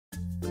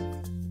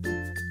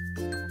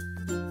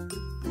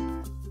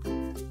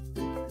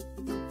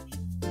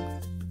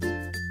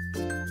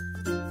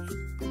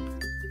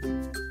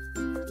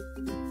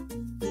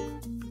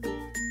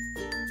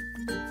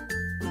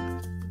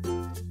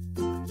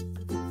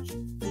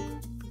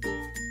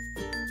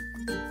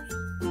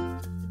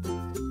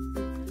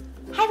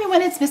Hi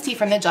everyone, it's Misty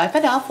from the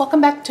Joyful Elf. Welcome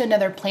back to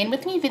another Plan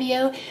With Me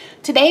video.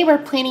 Today we're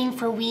planning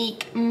for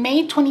week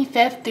May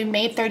 25th through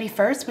May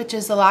 31st, which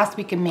is the last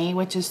week of May,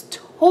 which is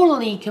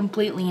totally,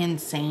 completely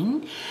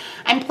insane.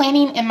 I'm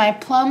planning in my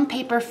Plum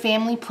paper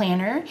family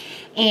planner,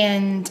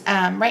 and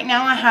right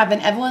now I have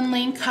an Evelyn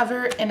Lane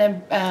cover and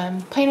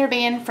a planner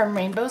band from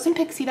Rainbows and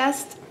Pixie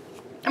Dust.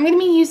 I'm going to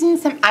be using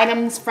some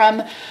items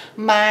from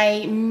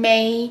my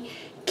May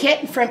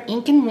kit from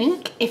Ink and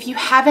Wink. If you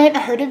haven't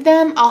heard of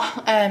them,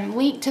 I'll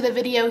link to the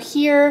video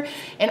here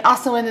and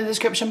also in the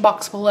description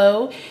box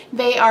below.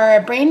 They are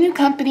a brand new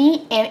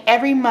company, and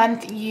every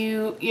month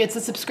it's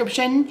a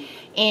subscription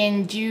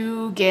and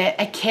you get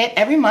a kit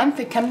every month.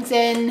 It comes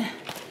in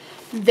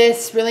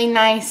this really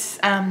nice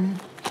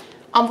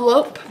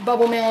envelope,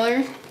 bubble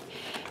mailer,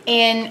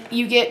 and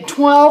you get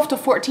 12 to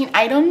 14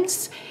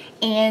 items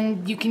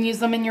and you can use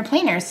them in your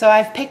planner. So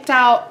I've picked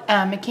out,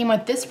 it came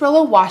with this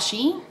roll of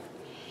washi.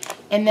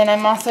 And then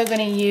I'm also going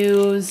to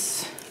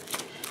use,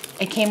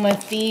 it came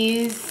with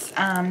these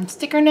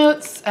sticker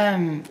notes,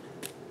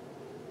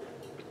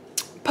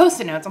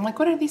 Post-it notes. I'm like,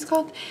 what are these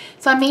called?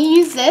 So I may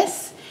use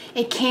this.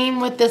 It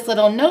came with this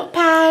little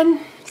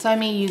notepad, so I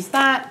may use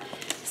that.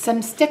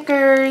 Some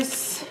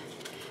stickers,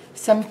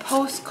 some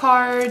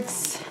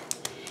postcards,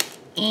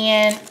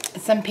 and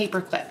some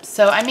paper clips.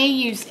 So I may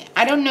use,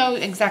 I don't know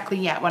exactly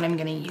yet what I'm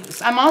going to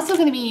use. I'm also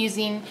going to be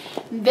using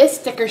this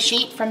sticker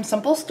sheet from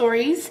Simple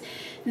Stories.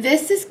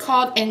 This is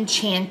called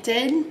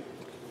Enchanted.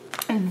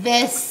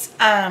 This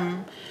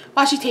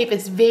washi tape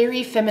is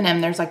very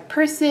feminine. There's like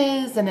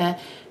purses and a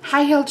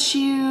high-heeled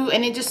shoe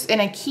and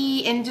and a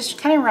key, and it just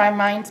kind of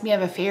reminds me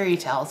of a fairy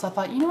tale. So I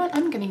thought, you know what,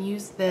 I'm going to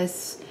use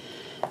this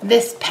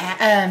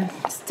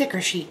sticker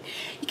sheet.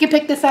 You can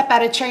pick this up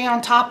at a Cherry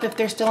on Top if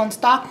they're still in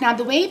stock. Now,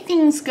 the way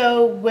things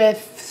go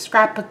with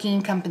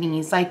scrapbooking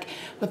companies, like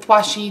with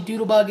Washi,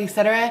 Doodlebug,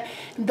 etc.,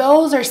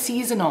 those are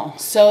seasonal.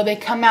 So they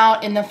come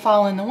out in the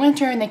fall and the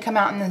winter, and they come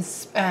out in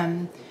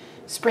the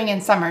spring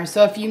and summer.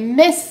 So if you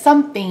miss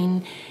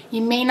something,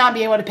 you may not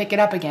be able to pick it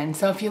up again.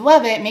 So if you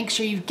love it, make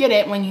sure you get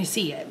it when you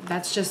see it.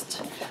 That's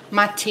just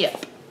my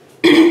tip.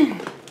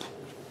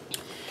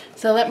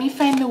 So let me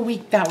find the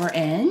week that we're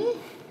in.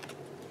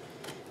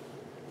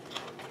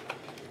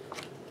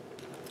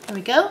 There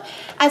we go.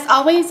 As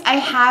always, I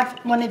have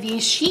one of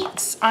these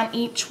sheets on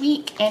each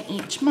week and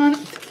each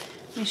month.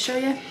 Let me show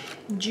you.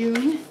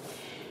 June.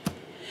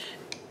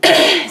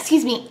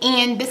 Excuse me.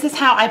 And this is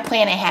how I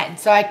plan ahead.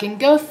 So I can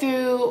go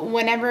through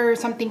whenever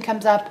something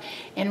comes up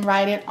and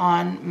write it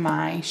on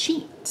my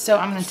sheet. So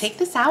I'm going to take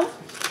this out.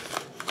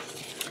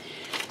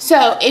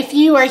 So if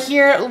you are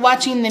here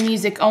watching the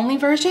music only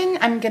version,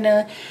 I'm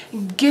gonna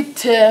get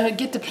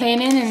to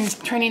planning and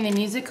turning the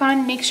music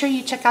on. Make sure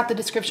you check out the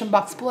description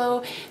box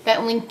below.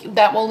 That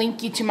will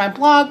link you to my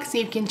blog, so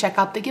you can check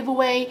out the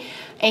giveaway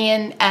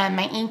and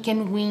my Ink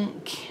and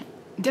Wink.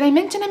 Did I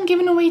mention I'm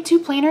giving away 2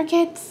 planner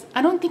kits?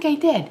 I don't think I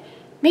did.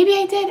 Maybe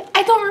I did.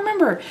 I don't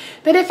remember.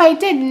 But if I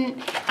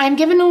didn't, I'm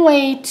giving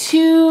away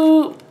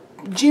 2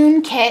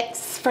 June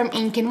kits from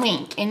Ink and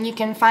Wink, and you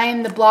can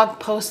find the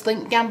blog post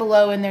link down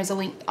below, and there's a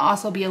link,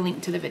 also be a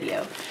link to the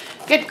video.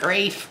 Good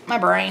grief, my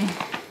brain.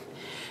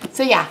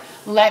 So yeah,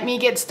 let me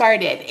get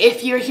started.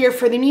 If you're here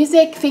for the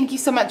music, thank you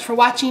so much for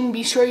watching.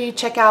 Be sure you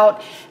check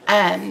out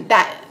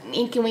that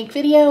Ink and Wink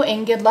video,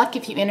 and good luck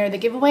if you enter the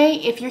giveaway.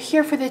 If you're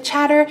here for the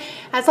chatter,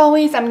 as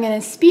always, I'm going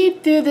to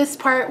speed through this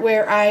part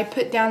where I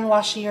put down the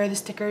washi or the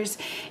stickers,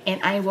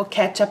 and I will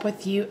catch up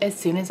with you as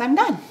soon as I'm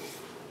done.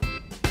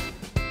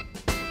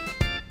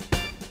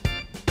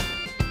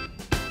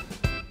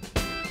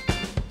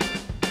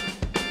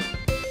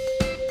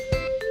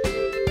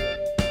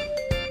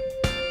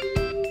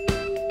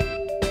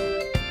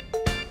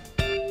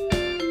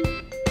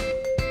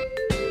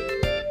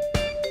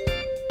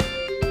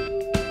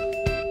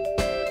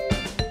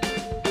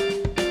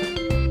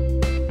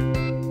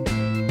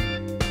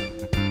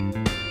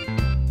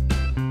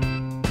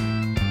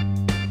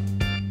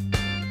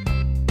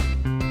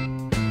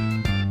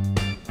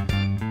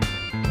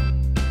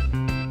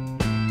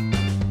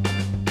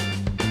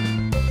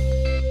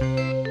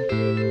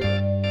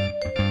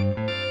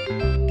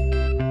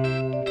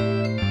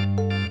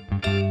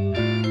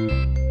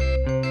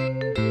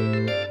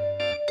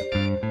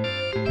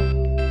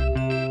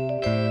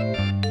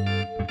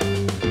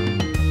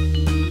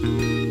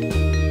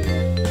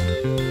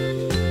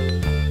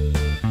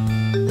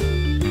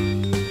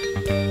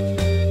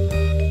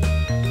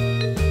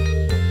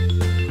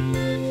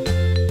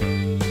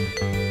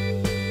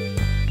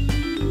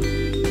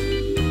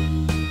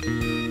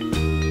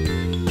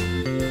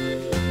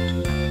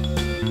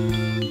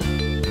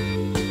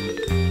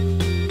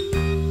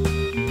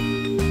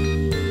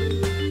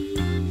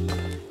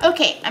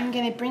 Okay, I'm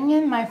going to bring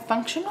in my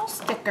functional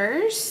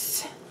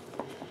stickers.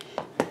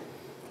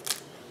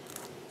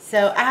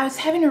 So I was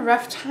having a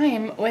rough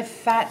time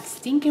with that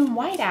stinking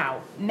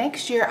whiteout.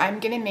 Next year, I'm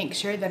going to make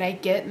sure that I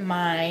get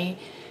my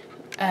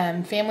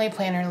family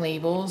planner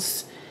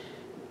labels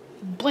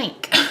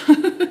blank.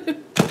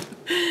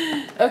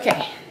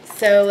 Okay,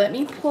 so let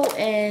me pull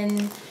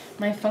in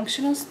my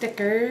functional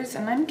stickers,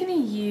 and I'm gonna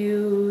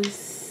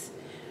use,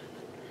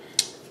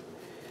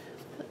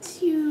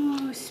 let's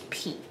use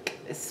pink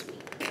this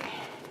week.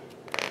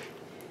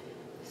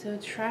 So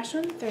trash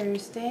on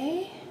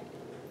Thursday.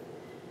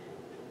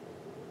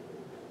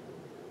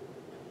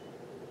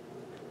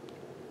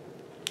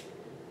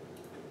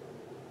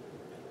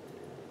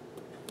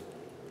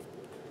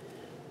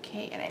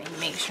 Okay, and I need to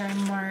make sure I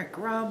mark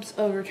Rob's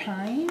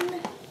overtime.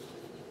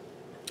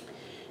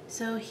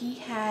 So he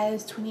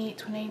has 28th,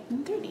 29th,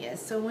 and 30th.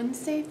 So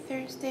Wednesday,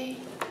 Thursday.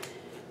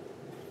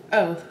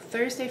 Oh,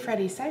 Thursday,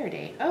 Friday,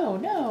 Saturday. Oh,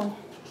 no.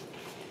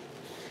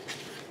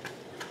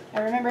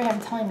 I remember him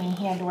telling me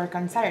he had to work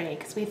on Saturday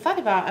because we thought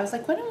about, I was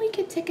like, why don't we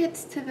get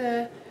tickets to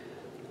the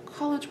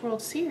College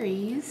World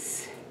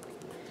Series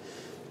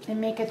and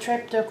make a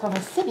trip to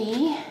Oklahoma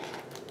City?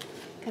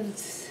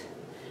 Because,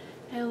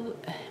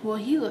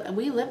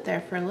 we lived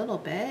there for a little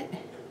bit.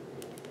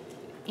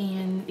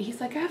 And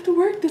he's like, I have to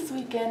work this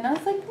weekend. I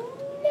was like, no.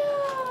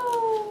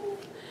 Oh,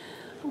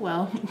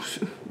 well.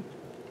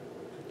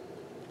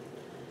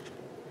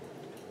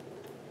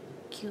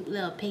 Cute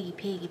little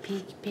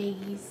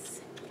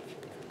piggies.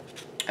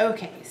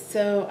 Okay,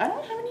 so I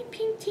don't have any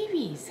pink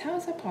TVs. How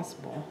is that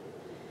possible?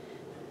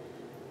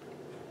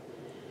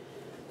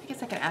 I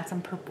guess I can add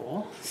some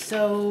purple.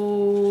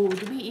 So,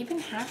 do we even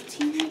have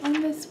TV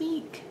on this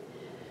week?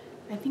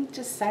 I think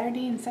just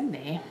Saturday and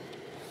Sunday.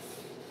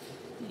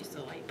 Use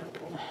the light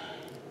purple.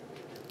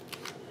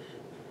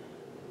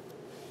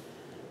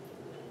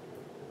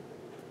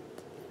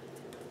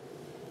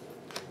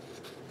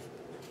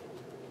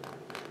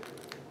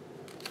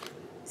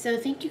 So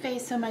thank you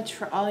guys so much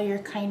for all your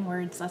kind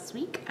words last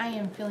week. I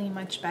am feeling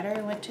much better.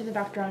 I went to the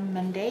doctor on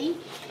Monday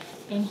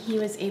and he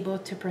was able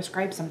to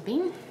prescribe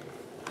something.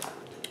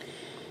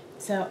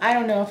 So I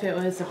don't know if it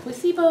was a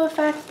placebo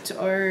effect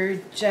or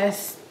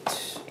just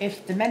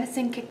if the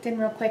medicine kicked in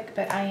real quick,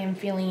 but I am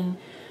feeling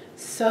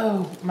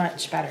so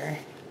much better.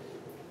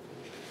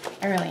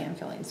 I really am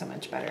feeling so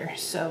much better.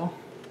 So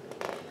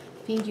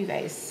thank you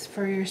guys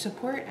for your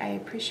support. I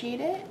appreciate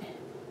it.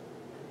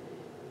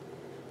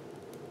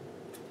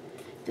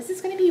 This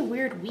is going to be a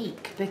weird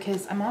week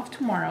because I'm off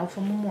tomorrow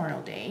for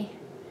Memorial Day.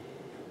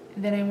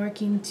 And then I'm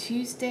working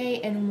Tuesday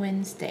and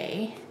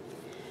Wednesday.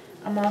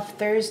 I'm off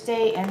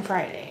Thursday and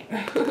Friday.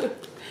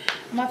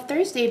 I'm off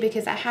Thursday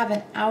because I have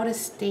an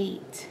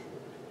out-of-state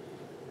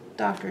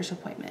doctor's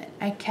appointment.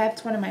 I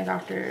kept one of my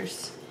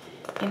doctors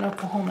in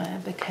Oklahoma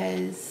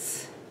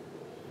because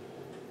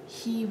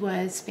he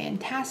was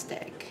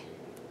fantastic.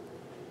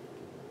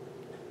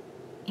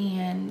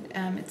 And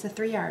it's a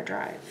 3-hour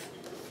drive.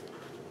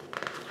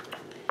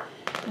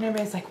 And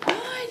everybody's like,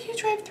 what? You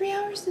drive 3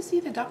 hours to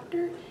see the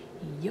doctor?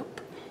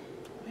 Yup,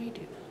 I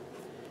do.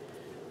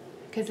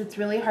 Because it's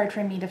really hard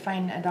for me to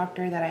find a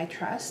doctor that I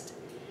trust.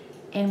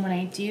 And when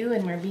I do,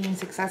 and we're being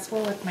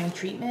successful with my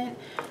treatment,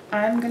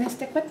 I'm going to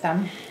stick with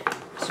them.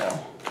 So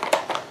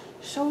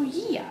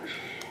yeah.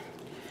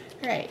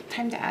 All right,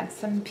 time to add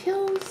some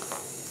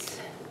pills.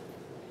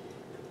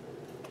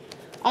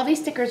 All these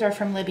stickers are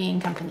from Libby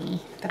and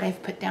Company that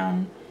I've put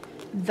down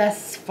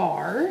thus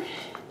far.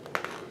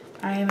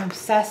 I am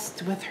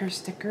obsessed with her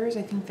stickers.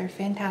 I think they're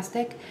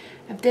fantastic.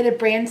 I did a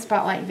brand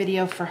spotlight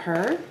video for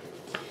her,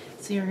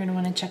 so you're going to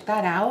want to check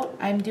that out.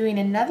 I'm doing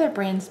another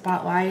brand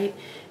spotlight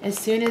as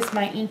soon as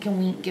my Ink and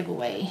Wink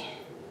giveaway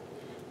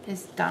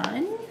is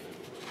done.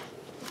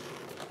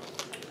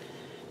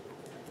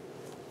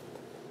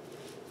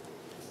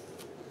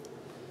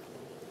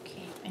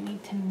 Okay, I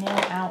need to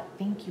mail out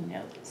thank you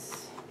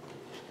notes.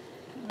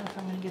 I don't know if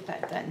I'm going to get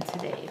that done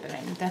today, but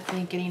I'm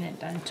definitely getting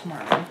it done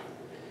tomorrow.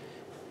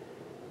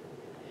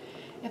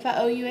 If I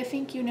owe you a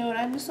thank you note,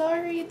 I'm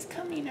sorry, it's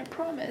coming, I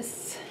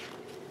promise.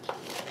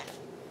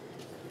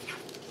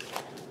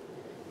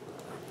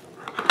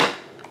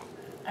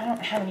 I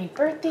don't have any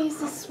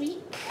birthdays this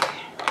week.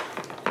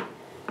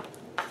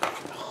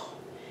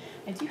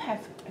 I do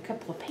have a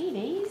couple of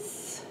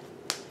paydays.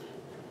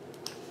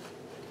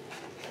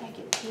 I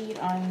get paid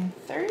on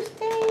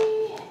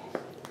Thursday.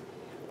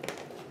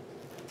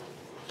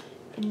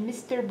 And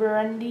Mr.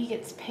 Burundi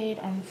gets paid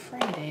on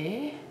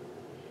Friday.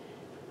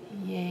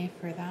 Yay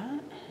for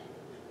that.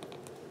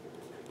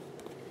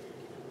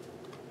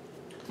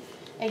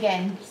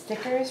 Again,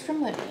 stickers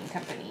from Libby and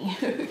Company.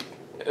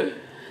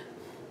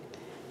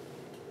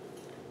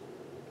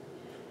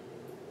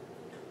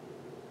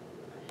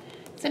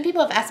 Some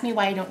people have asked me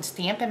why I don't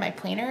stamp in my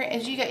planner.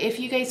 If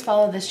you guys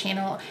follow this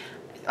channel,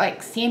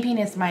 like stamping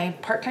is my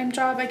part-time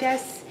job, I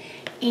guess.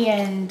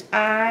 And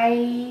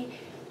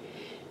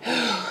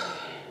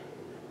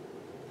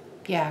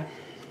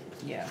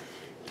yeah.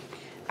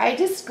 I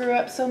just screw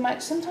up so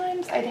much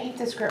sometimes. I'd hate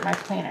to screw up my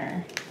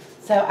planner.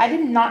 So I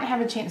did not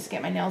have a chance to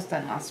get my nails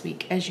done last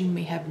week, as you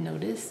may have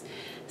noticed.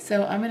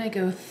 So I'm going to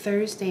go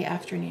Thursday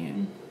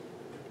afternoon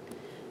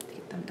to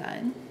get them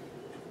done.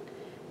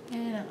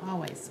 And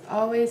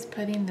always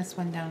putting this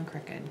one down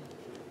crooked.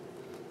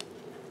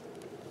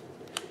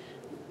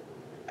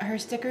 Her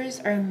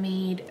stickers are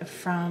made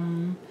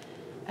from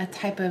a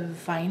type of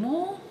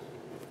vinyl.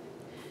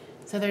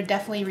 So they're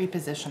definitely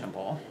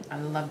repositionable.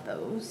 I love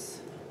those.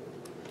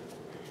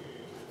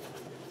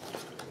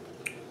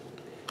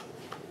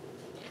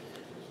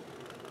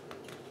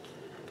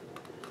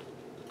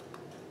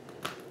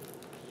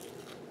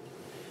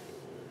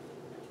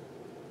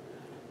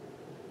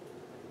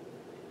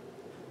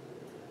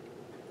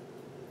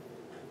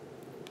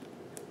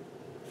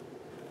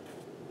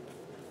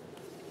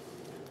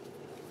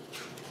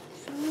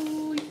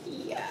 So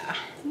yeah.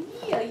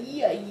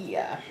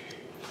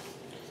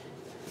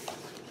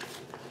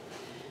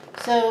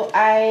 So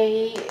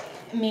I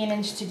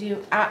managed to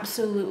do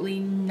absolutely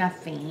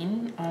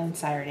nothing on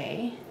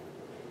Saturday,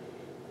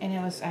 and it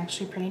was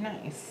actually pretty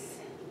nice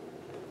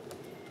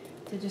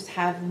to just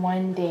have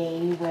one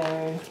day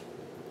where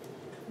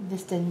I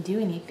just didn't do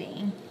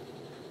anything.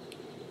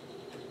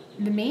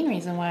 The main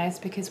reason why is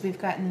because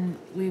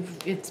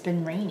it's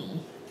been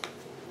rainy.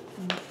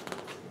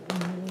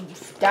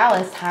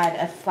 Dallas had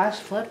a flash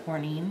flood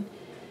warning,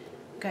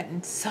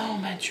 gotten so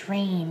much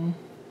rain.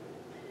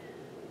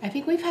 I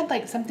think we've had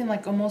like something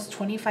like almost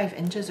 25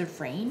 inches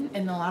of rain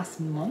in the last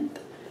month,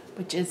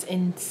 which is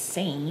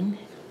insane.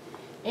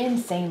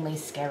 Insanely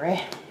scary.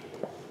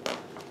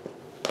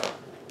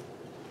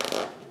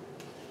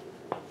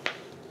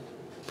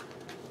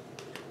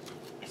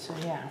 So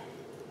yeah.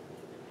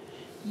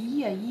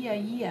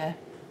 Yeah.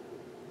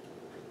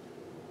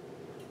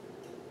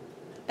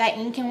 That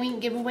Ink and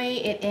Wink giveaway,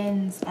 it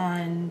ends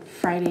on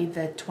Friday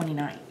the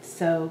 29th.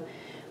 So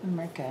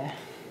America,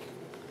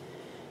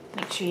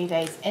 make sure you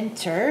guys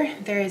enter.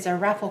 There is a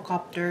raffle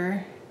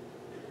copter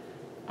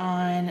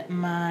on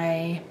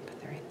my,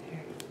 put that right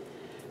there,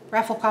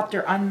 raffle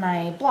copter on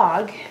my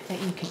blog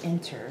that you can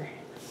enter.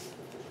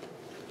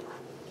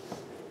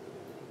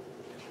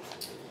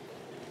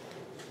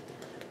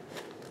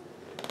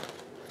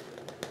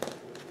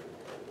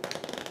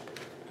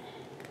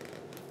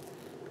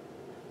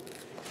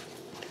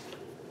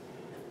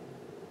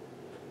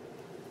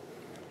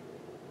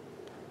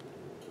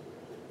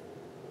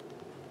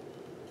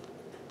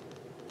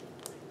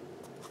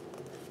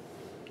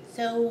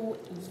 So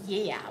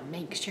yeah,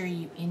 make sure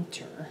you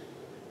enter.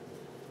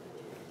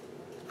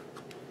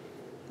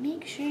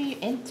 Make sure you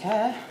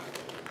enter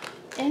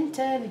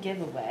the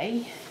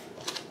giveaway.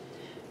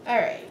 All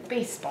right,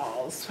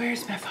 baseballs.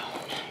 Where's my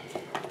phone?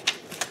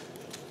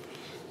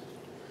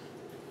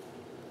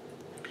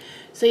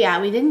 So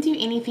yeah, we didn't do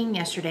anything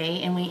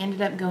yesterday, and we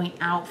ended up going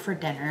out for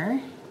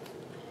dinner.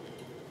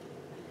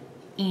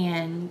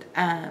 And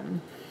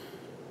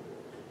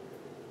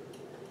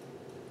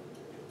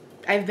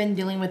I've been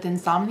dealing with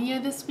insomnia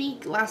this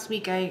week. Last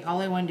week, all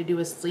I wanted to do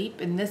was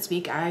sleep, and this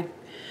week I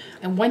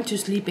went to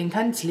sleep and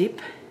couldn't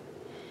sleep.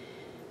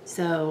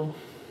 So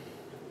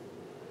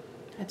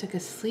I took a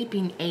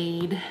sleeping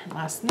aid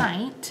last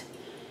night,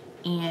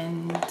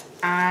 and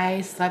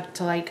I slept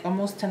till like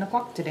almost 10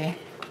 o'clock today.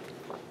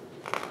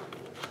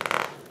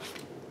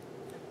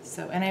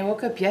 So, and I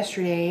woke up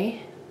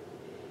yesterday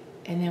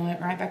and then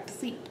went right back to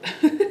sleep.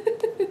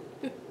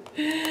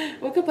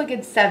 Woke up like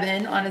at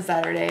 7 on a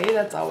Saturday.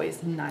 That's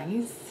always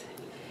nice.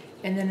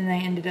 And then I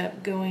ended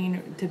up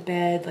going to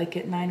bed like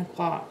at 9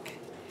 o'clock.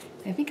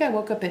 I think I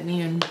woke up at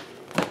noon.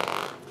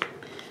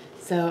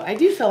 So I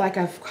do feel like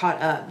I've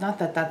caught up. Not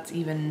that that's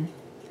even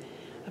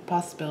a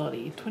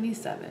possibility.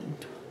 27.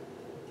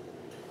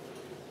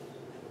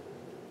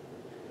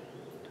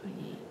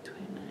 28,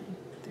 29,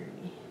 30.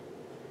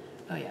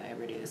 Oh yeah,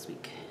 every day this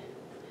week.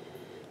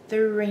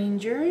 The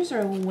Rangers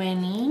are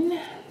winning.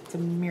 It's a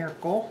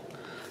miracle.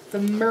 It's a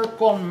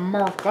miracle in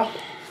America.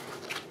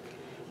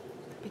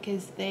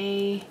 Because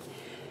they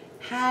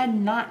had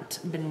not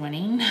been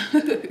winning.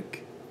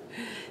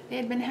 They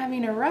had been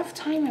having a rough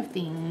time of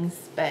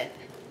things, but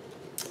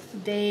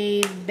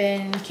they've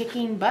been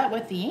kicking butt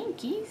with the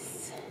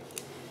Yankees.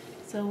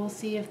 So we'll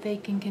see if they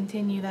can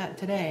continue that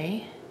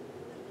today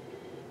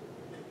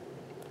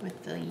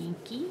with the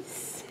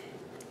Yankees.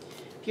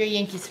 If you're a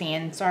Yankees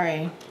fan,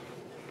 sorry.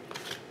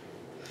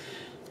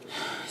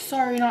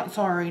 Sorry, not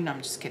sorry. No,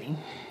 I'm just kidding.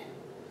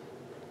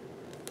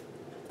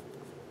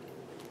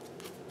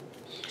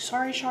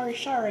 Sorry.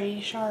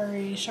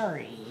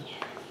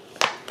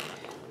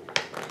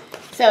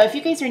 So if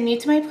you guys are new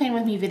to my Plan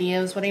With Me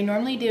videos, what I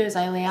normally do is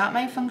I lay out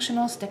my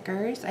functional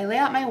stickers, I lay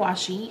out my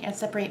washi, I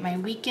separate my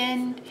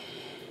weekend,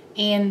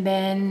 and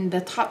then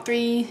the top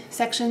 3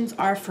 sections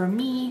are for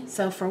me,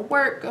 so for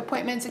work,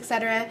 appointments,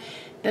 etc.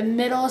 The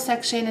middle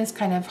section is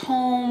kind of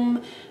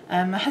home,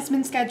 my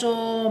husband's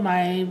schedule,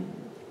 my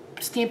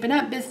Stampin'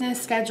 Up! Business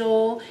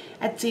schedule,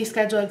 Etsy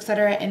schedule,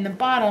 etc. And the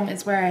bottom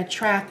is where I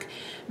track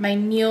my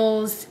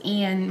meals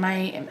and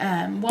my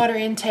water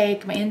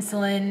intake, my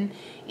insulin,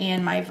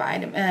 and my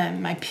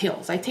my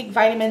pills. I take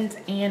vitamins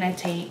and I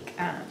take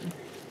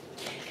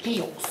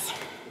pills.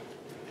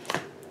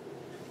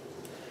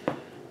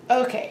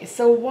 Okay,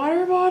 so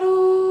water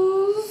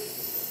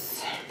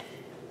bottles. 1,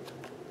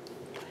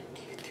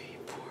 2, 3,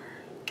 4. 1,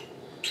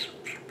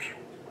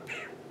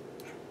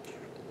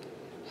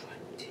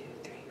 2,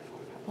 3, 4,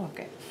 5.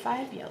 Okay,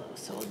 5 yellow,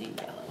 so we'll do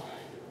yellow.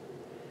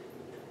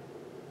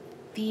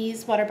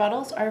 These water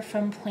bottles are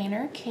from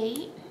Planner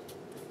Kate.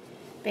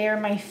 They are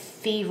my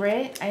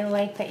favorite. I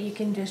like that you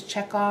can just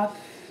check off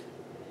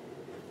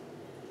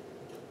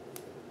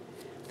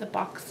the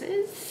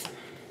boxes.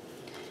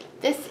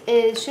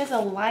 She has a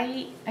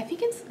light, I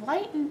think it's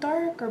light and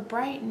dark or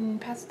bright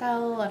and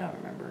pastel, I don't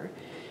remember.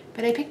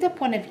 But I picked up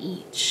one of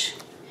each.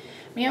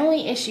 My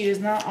only issue is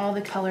not all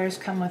the colors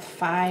come with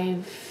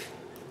 5.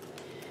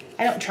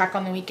 I don't track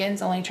on the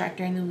weekends, I only track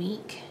during the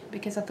week.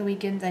 Because at the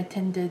weekends I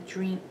tend to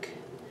drink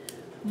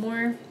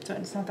more, so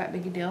it's not that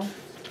big a deal.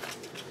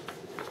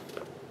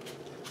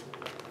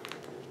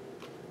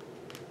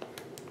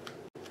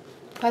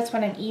 Plus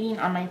when I'm eating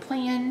on my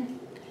plan,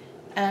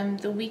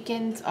 the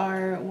weekends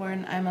are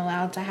when I'm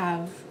allowed to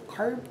have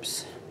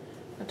carbs.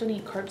 I don't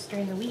eat carbs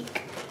during the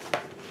week.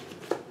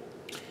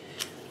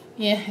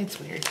 Yeah, it's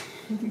weird.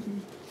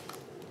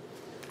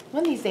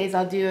 One of these days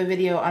I'll do a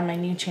video on my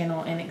new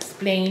channel and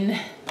explain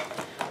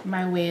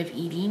my way of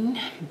eating,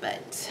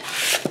 but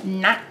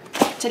not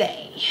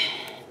today.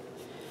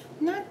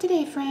 Not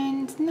today,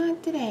 friends,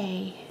 not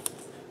today.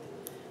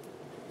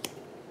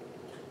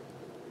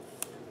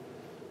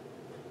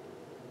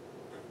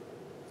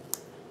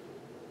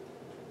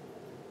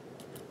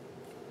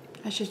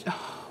 I should,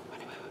 oh, why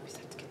do I always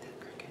have to get that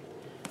crooked?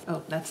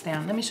 Oh, that's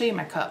down. Let me show you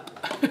my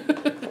cup.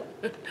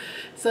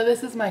 So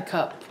this is my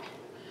cup.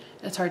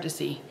 It's hard to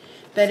see,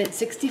 but it's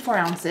 64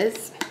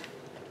 ounces.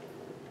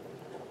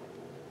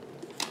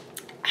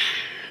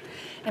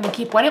 And I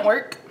keep one at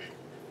work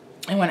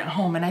and one at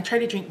home, and I try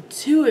to drink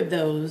 2 of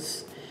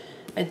those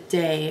a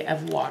day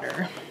of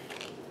water.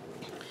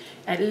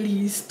 At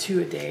least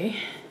 2 a day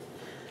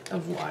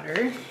of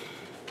water.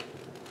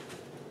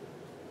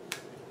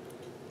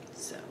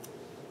 So.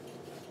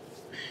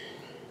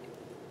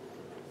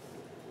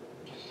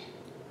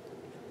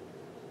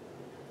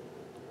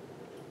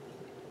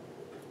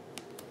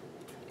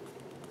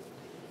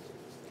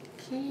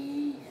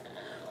 Okay.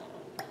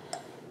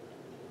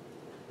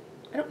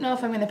 I don't know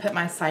if I'm going to put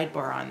my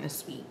sidebar on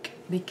this week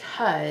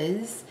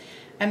because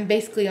I'm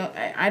basically,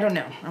 I don't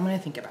know. I'm going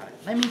to think about it.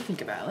 Let me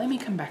think about it. Let me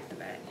come back to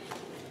that.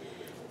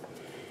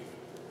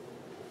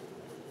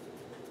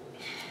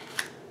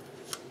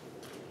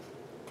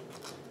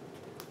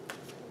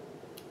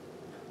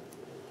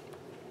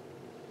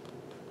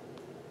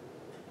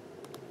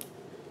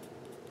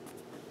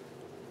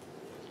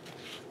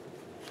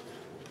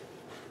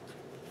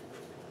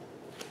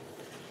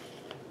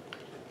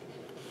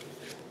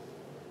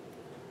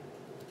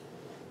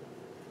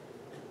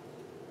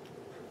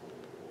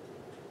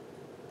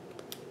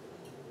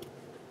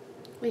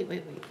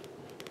 Wait.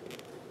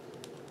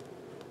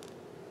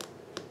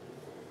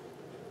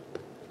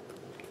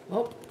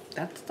 Oh,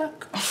 that's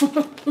stuck.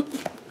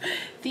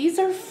 These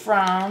are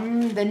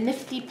from the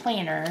Nifty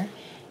Planner,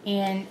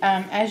 and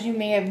as you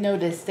may have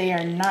noticed, they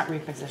are not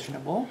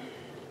repositionable.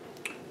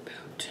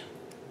 But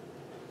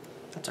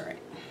that's all right.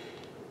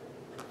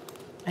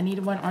 I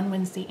needed one on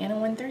Wednesday and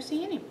on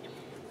Thursday anyway.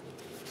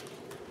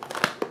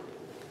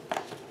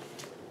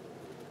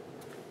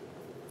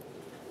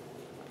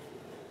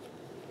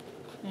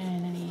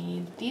 And I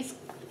need, these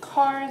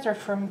cards are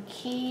from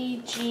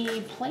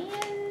KG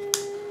Plans.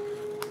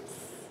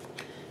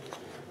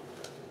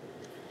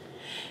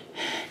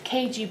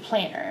 KG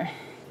Planner.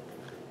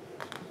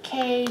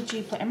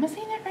 KG Planner. Am I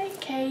saying that right?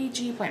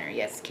 KG Planner.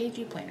 Yes,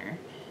 KG Planner.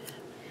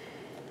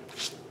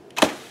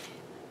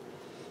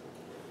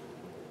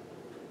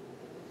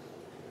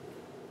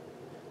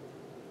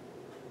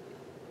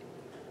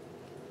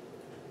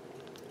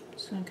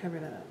 Just gonna cover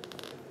that up.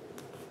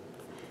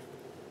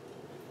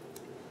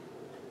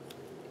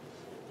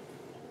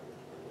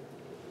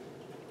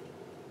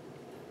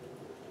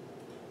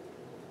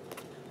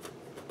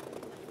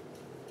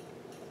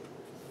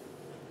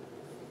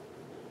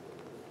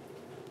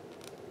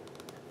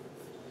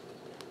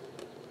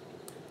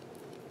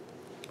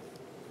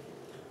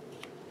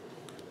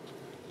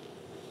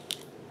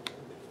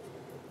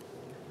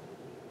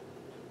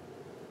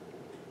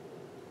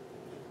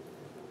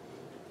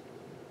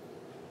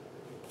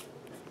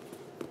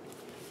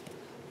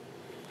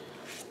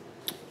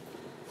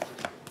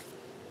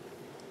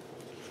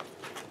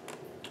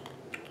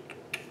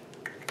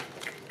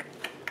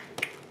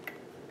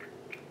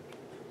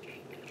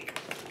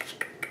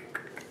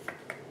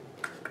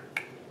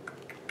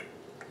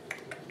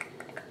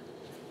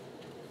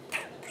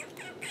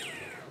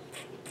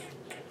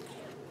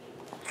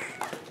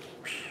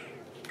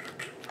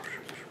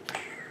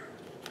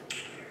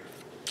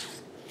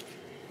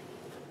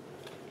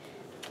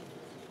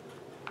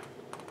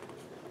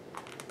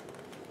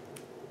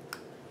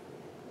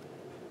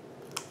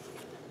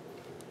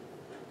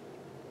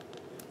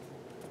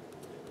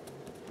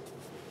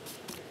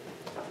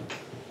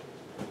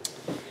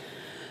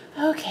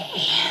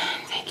 Okay,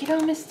 take it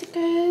all,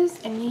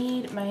 Mysticas. I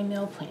need my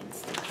meal plan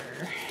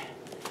sticker.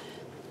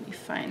 Let me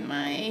find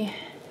my...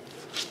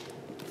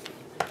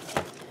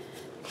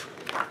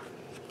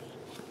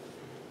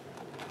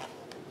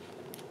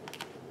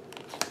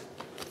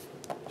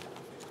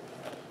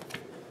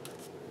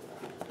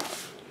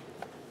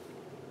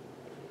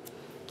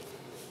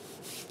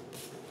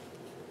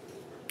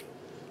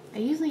 I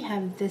usually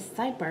have this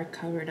sidebar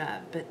covered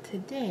up, but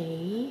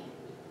today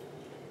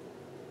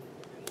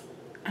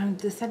I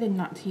decided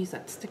not to use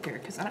that sticker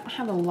because I don't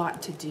have a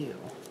lot to do.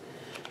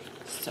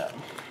 So,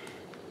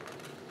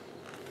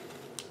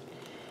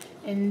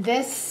 and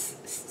this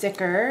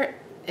sticker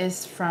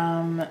is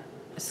from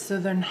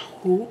Southern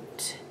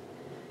Hoot,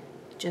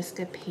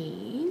 Jessica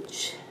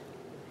Page.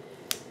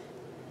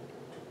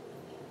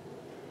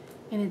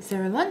 And it's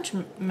their lunch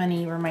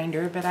money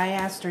reminder, but I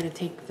asked her to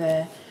take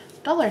the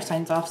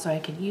 $signs off so I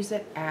could use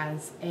it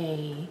as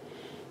a,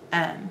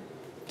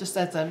 just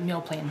as a meal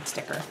plan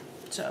sticker.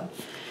 So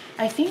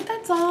I think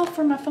that's all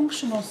for my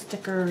functional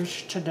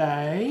stickers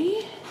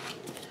today.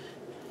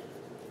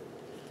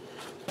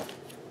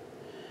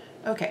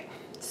 Okay,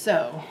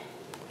 so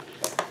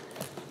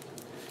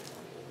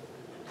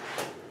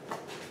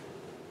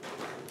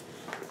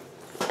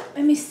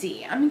let me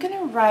see. I'm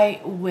gonna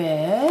write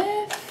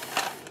with,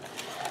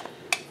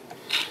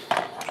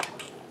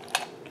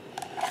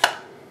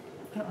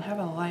 I don't have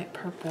a light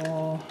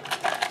purple.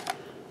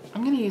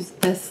 I'm gonna use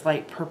this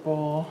light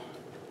purple.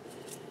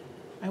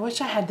 I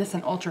wish I had this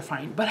in ultra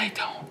fine, but I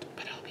don't,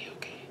 but it'll be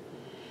okay.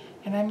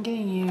 And I'm gonna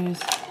use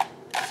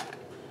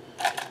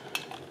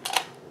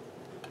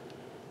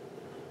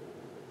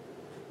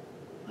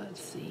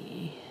let's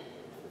see.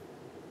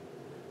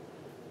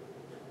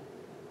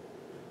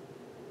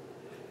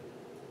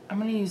 I'm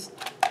gonna use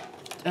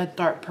a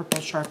dark purple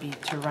Sharpie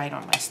to write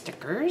on my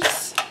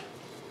stickers.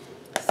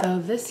 So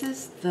this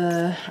is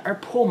our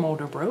pull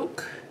motor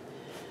broke.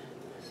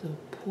 So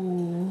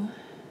pull.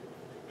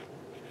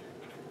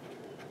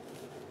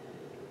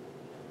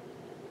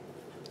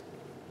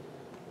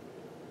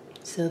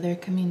 So they're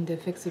coming to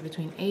fix it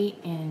between 8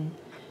 and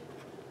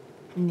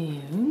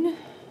noon.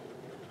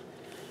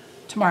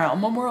 Tomorrow,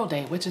 Memorial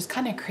Day, which is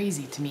kind of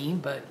crazy to me,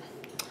 but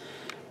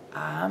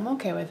I'm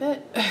okay with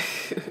it.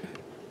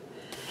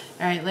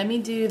 All right, let me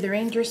do the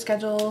ranger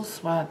schedules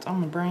while it's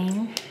on my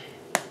brain.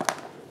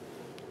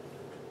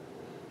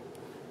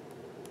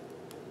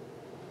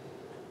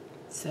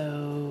 So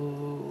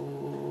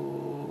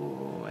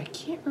I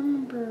can't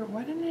remember,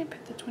 why didn't I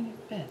put the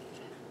 25th?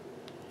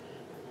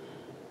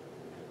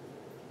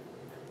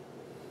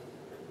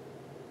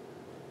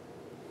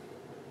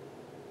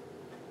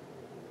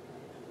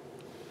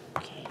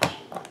 Okay,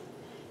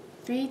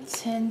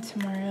 3:10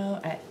 tomorrow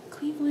at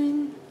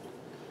Cleveland.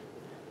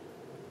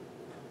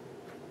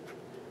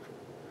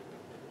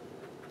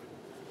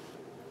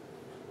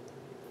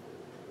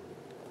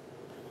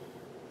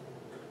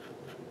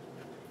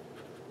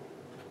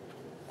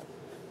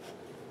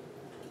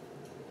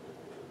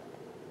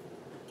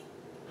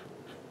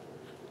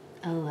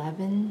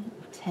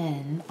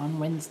 $11:10 on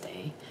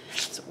Wednesday.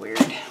 It's a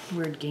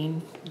weird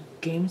game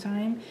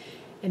time.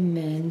 And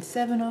then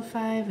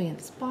 7:05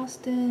 against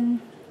Boston.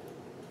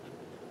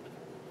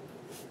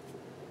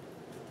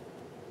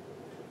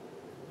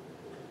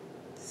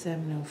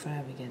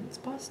 $7:05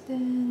 against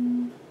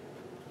Boston.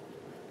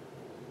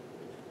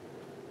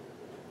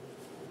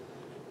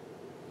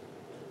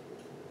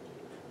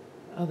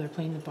 Oh, they're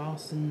playing the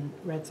Boston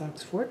Red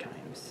Sox 4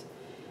 times.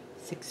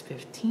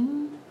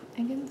 6:15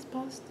 against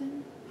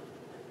Boston.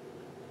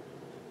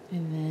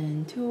 And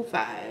then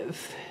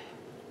 2:05.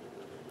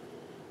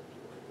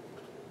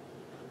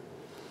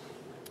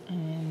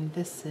 And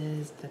this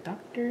is the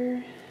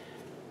doctor.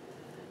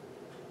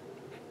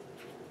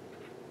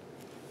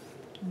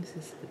 This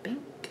is the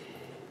bank.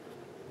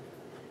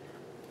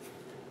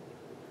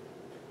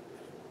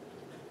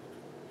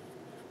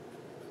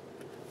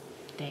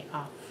 Day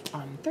off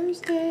on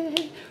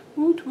Thursday.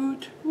 Woot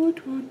woot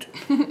woot woot.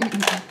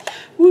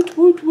 Woot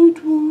woot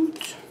woot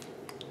woot.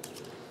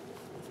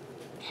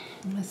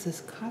 And this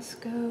is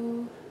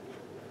Costco.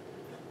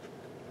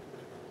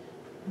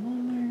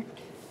 Walmart.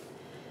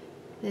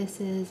 This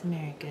is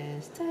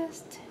America's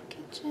Test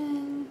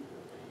Kitchen.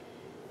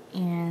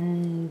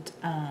 And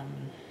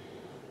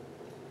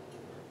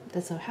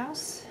this is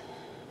House.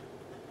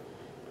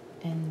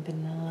 And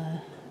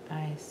Vanilla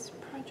Ice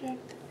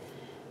Project.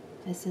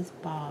 This is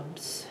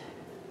Bob's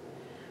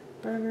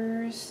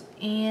Burgers.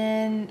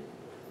 And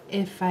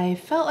if I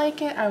felt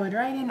like it, I would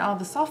write in all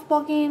the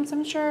softball games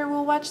I'm sure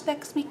we'll watch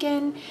next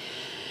weekend.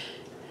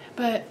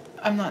 But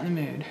I'm not in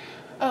the mood.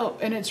 Oh,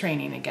 and it's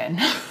raining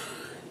again.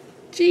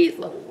 Jeez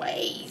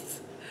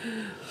Louise.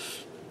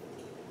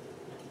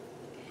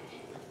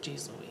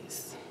 Jeez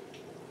Louise.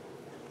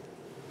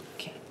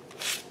 Okay.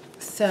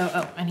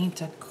 So, I need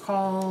to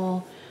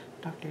call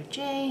Dr.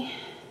 J.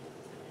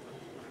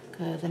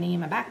 Because I need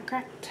my back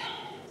cracked.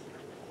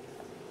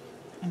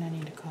 And I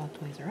need to call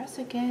Toys R Us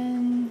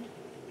again.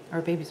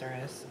 Or Babies R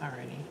Us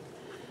already.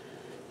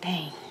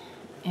 Dang.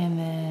 And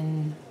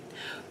then,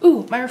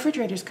 ooh, my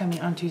refrigerator's coming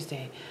on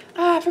Tuesday.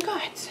 Ah, I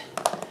forgot.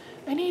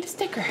 I need a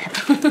sticker.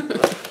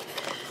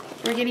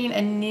 We're getting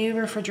a new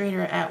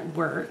refrigerator at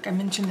work. I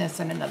mentioned this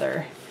in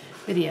another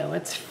video.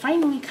 It's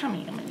finally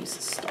coming. I'm gonna use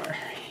the star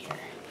here.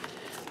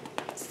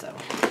 So,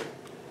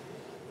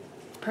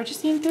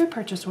 purchasing through a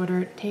purchase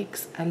order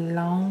takes a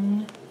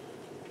long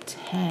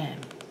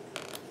time.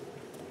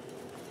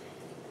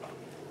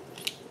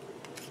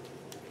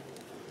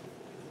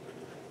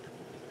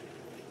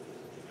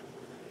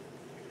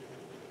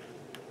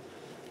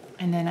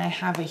 And then I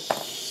have a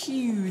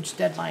huge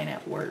deadline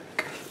at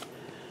work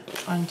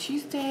on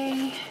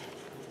Tuesday.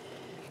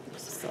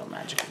 This is still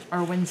magic,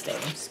 or Wednesday,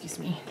 excuse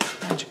me.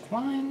 Magic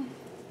wand.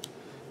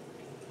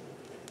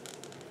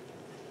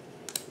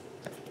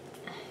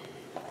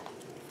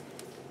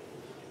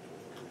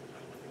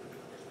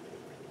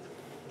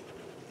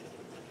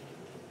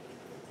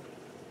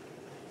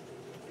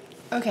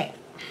 Okay.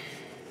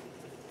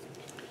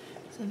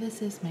 So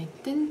this is my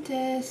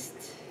dentist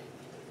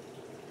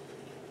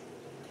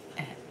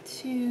at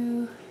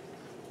 2.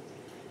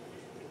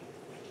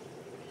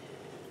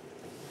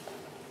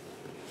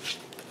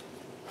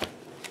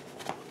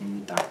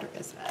 And the doctor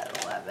is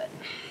at 11.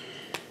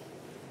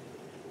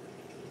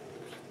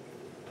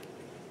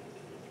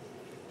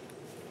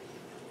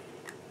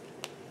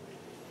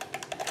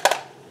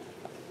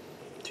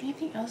 Is there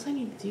anything else I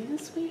need to do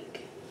this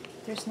week?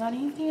 There's not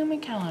anything on my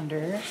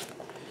calendar.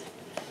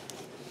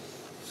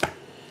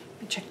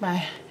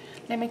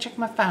 Let me check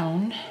my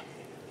phone.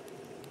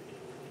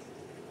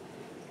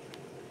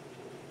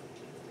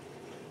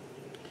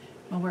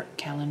 My work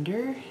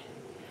calendar.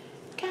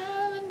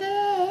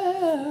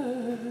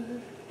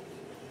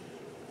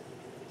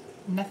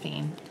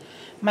 Nothing.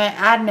 My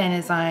admin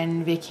is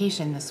on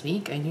vacation this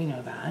week. I do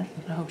know that.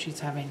 I hope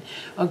she's having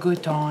a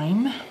good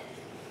time.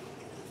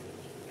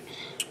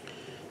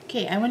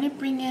 Okay, I want to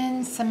bring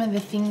in some of the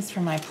things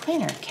for my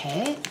planner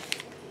kit.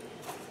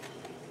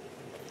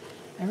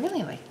 I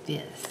really like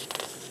this.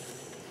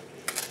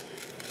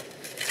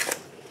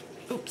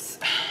 Oops.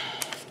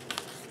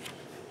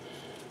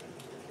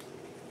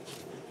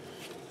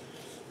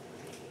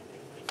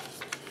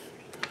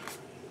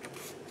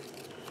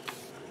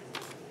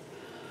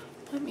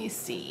 Let me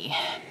see.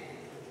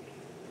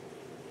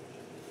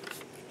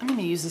 I'm going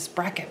to use this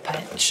bracket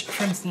punch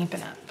from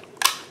Stampin' Up.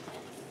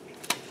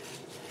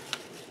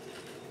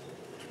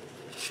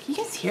 Can you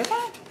guys hear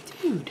that?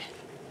 Dude.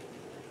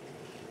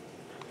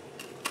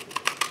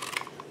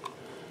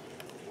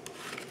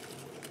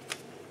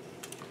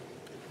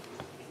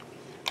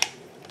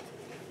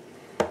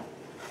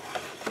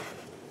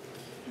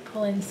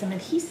 Pull in some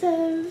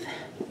adhesive.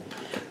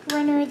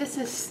 Runner, this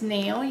is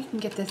Snail. You can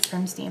get this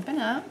from Stampin'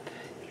 Up.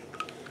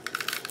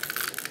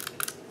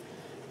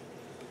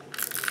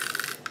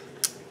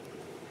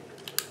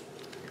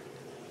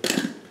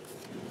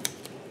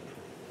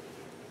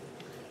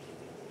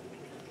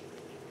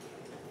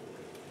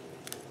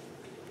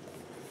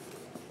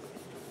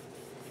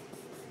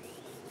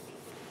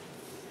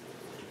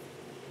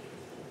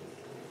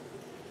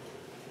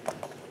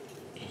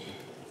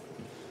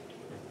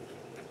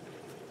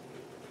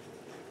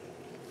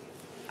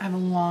 I have a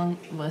long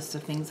list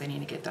of things I need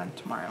to get done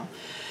tomorrow,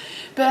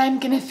 but I'm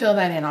gonna fill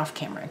that in off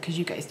camera because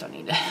you guys don't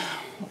need to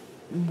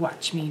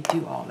watch me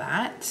do all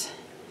that.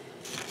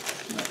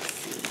 Let's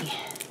see.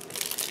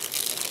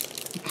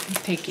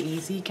 Take it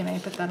easy. Can I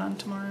put that on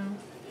tomorrow?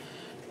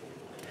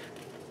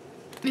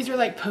 These are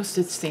like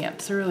postage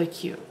stamps. They're really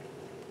cute.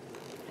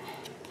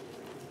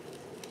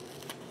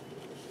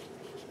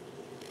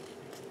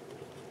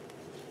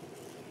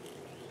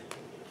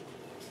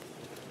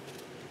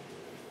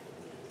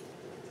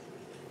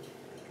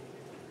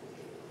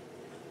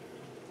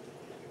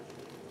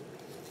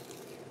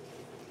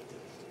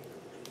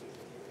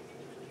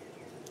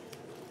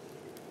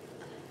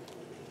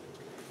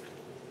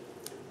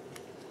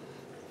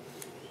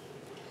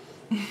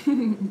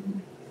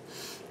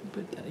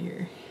 Put that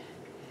here.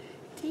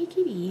 Take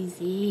it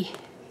easy.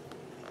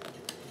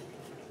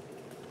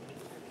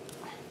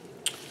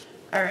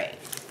 All right.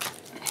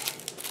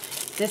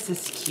 This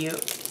is cute.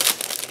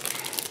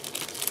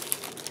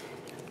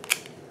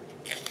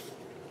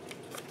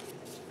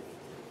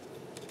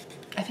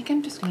 I think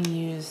I'm just going to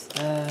use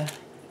the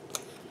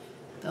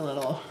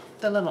little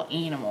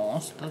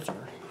animals. Those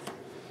are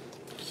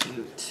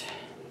cute.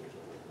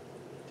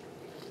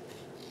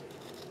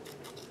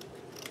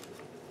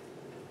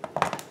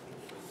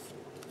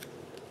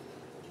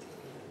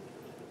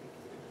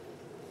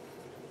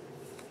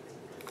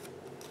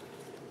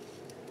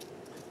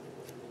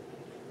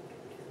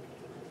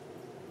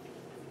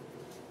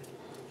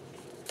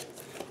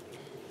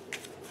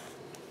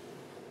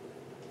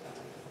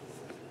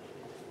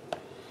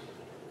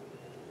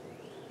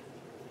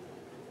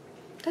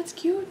 That's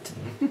cute.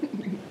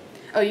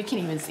 Oh, you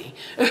can't even see.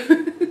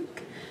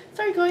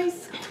 Sorry,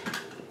 guys.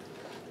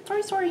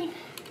 Sorry.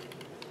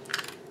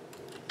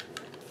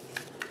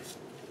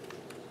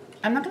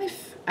 I'm not gonna,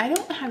 I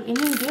don't have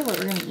any idea what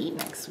we're gonna eat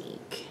next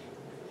week.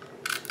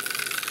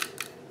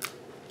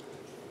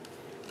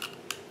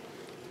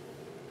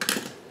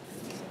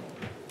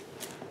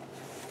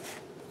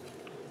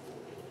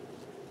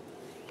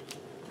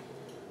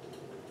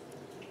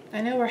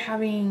 I know we're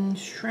having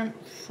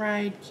shrimp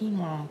fried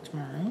quinoa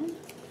tomorrow.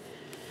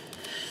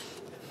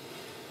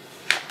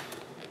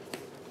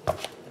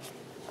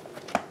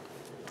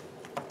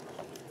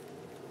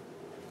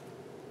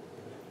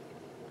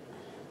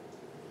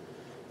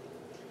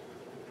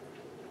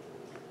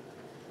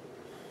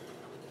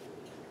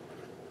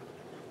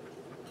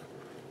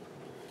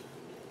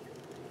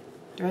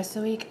 The rest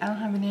of the week, I don't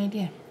have any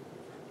idea.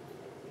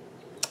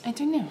 I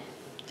don't know.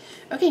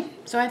 Okay,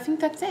 so I think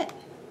that's it.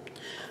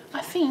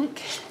 I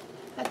think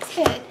that's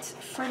it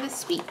for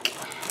this week.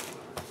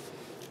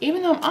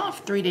 Even though I'm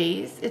off 3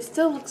 days, it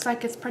still looks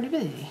like it's pretty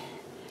busy.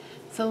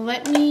 So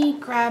let me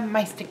grab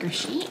my sticker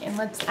sheet and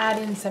let's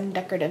add in some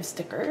decorative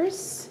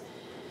stickers.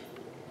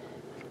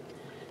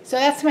 So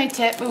that's my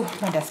tip. Ooh,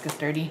 my desk is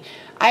dirty.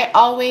 I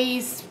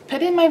always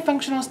put in my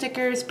functional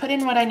stickers, put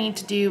in what I need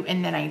to do,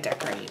 and then I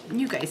decorate.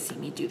 You guys see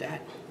me do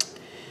that.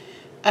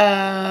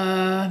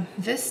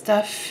 This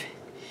stuff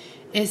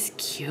is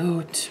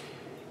cute.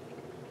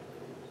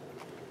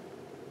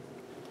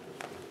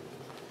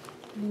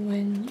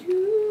 When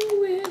you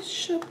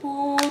wish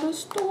upon a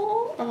star.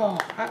 Oh,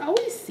 I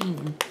always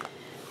sing.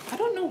 I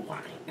don't know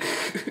why.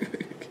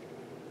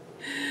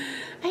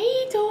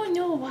 I don't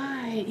know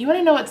why. You want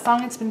to know what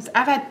song it's been?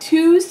 I've had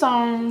 2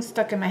 songs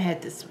stuck in my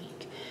head this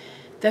week.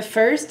 The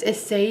first is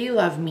Say You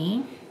Love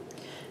Me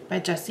by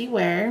Jessie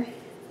Ware.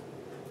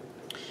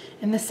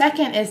 And the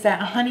second is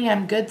that Honey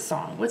I'm Good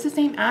song. What's his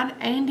name?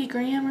 Andy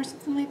Graham or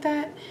something like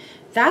that?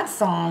 That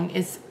song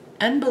is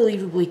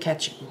unbelievably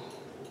catchy.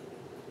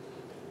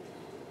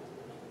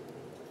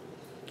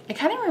 It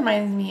kind of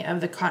reminds me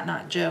of the Cotton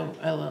Eye Joe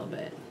a little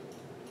bit.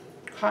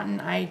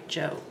 Cotton Eye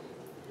Joe.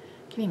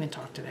 Can't even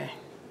talk today.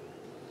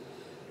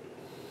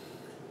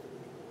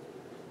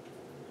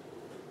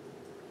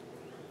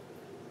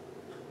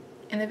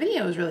 And the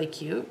video was really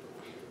cute.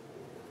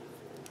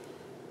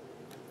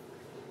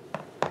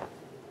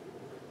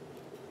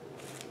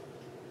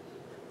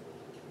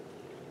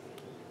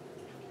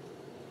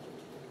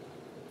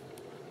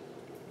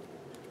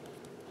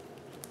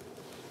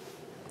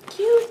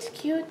 Cute,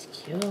 cute,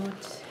 cute.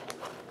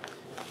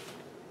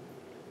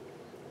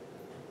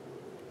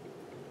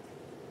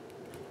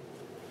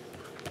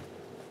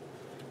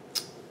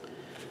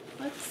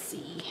 Let's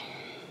see.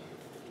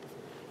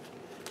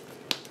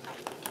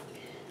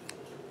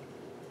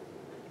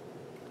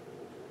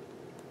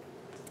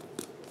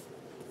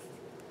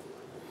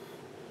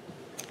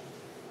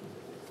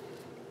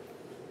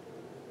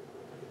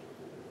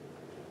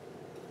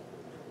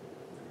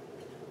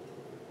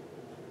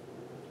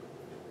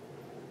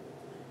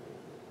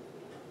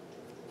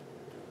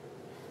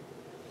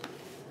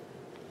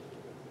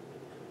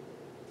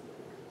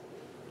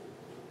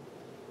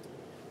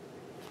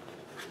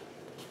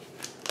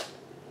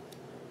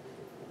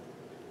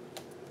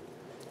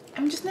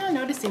 I'm just now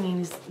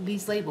noticing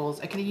these labels.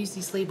 I could have used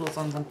these labels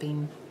on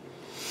something.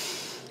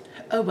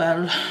 Oh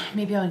well,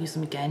 maybe I'll use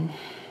them again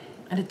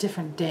at a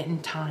different date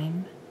and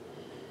time.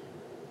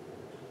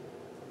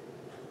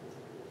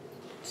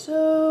 So,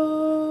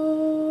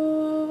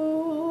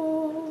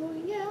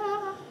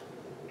 yeah.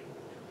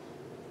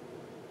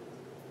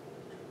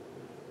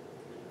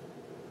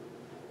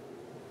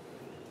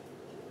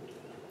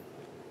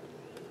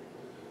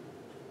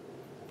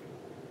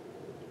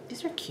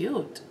 These are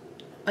cute.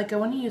 Like, I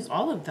want to use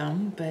all of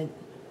them, but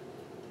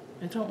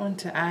I don't want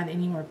to add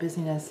any more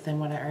busyness than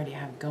what I already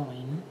have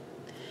going.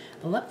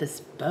 I love this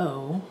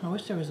bow. I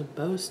wish there was a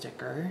bow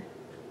sticker.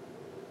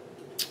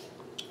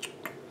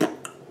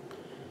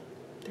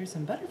 There's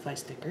some butterfly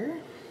sticker.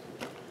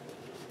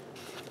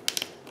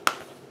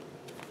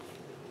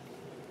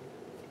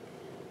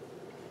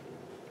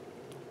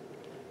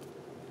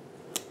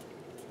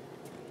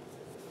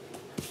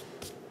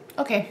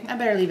 Okay, I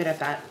better leave it at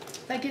that.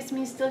 That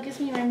still gives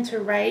me room to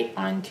write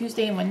on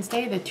Tuesday and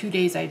Wednesday, the 2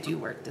 days I do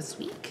work this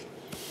week.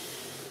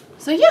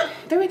 So yeah,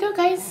 there we go,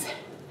 guys.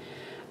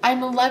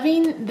 I'm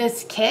loving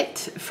this kit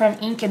from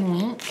Ink and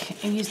Wink.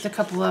 I used a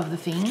couple of the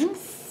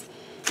things.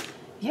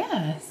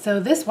 Yeah, so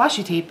this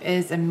washi tape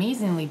is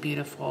amazingly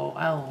beautiful.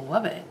 I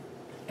love it.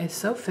 It's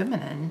so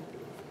feminine.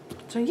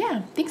 So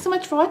yeah, thanks so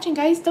much for watching,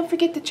 guys. Don't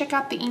forget to check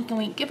out the Ink and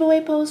Wink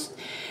giveaway post.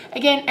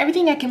 Again,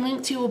 everything I can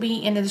link to will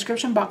be in the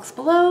description box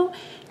below.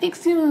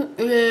 Thank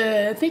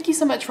you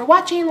so much for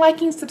watching,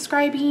 liking,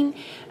 subscribing.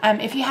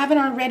 If you haven't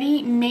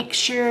already, make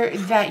sure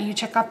that you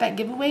check out that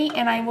giveaway,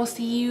 and I will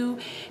see you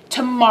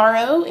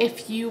tomorrow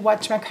if you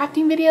watch my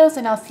crafting videos,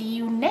 and I'll see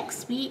you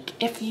next week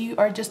if you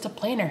are just a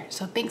planner.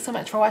 So thanks so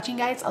much for watching,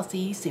 guys. I'll see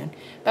you soon.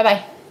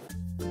 Bye-bye.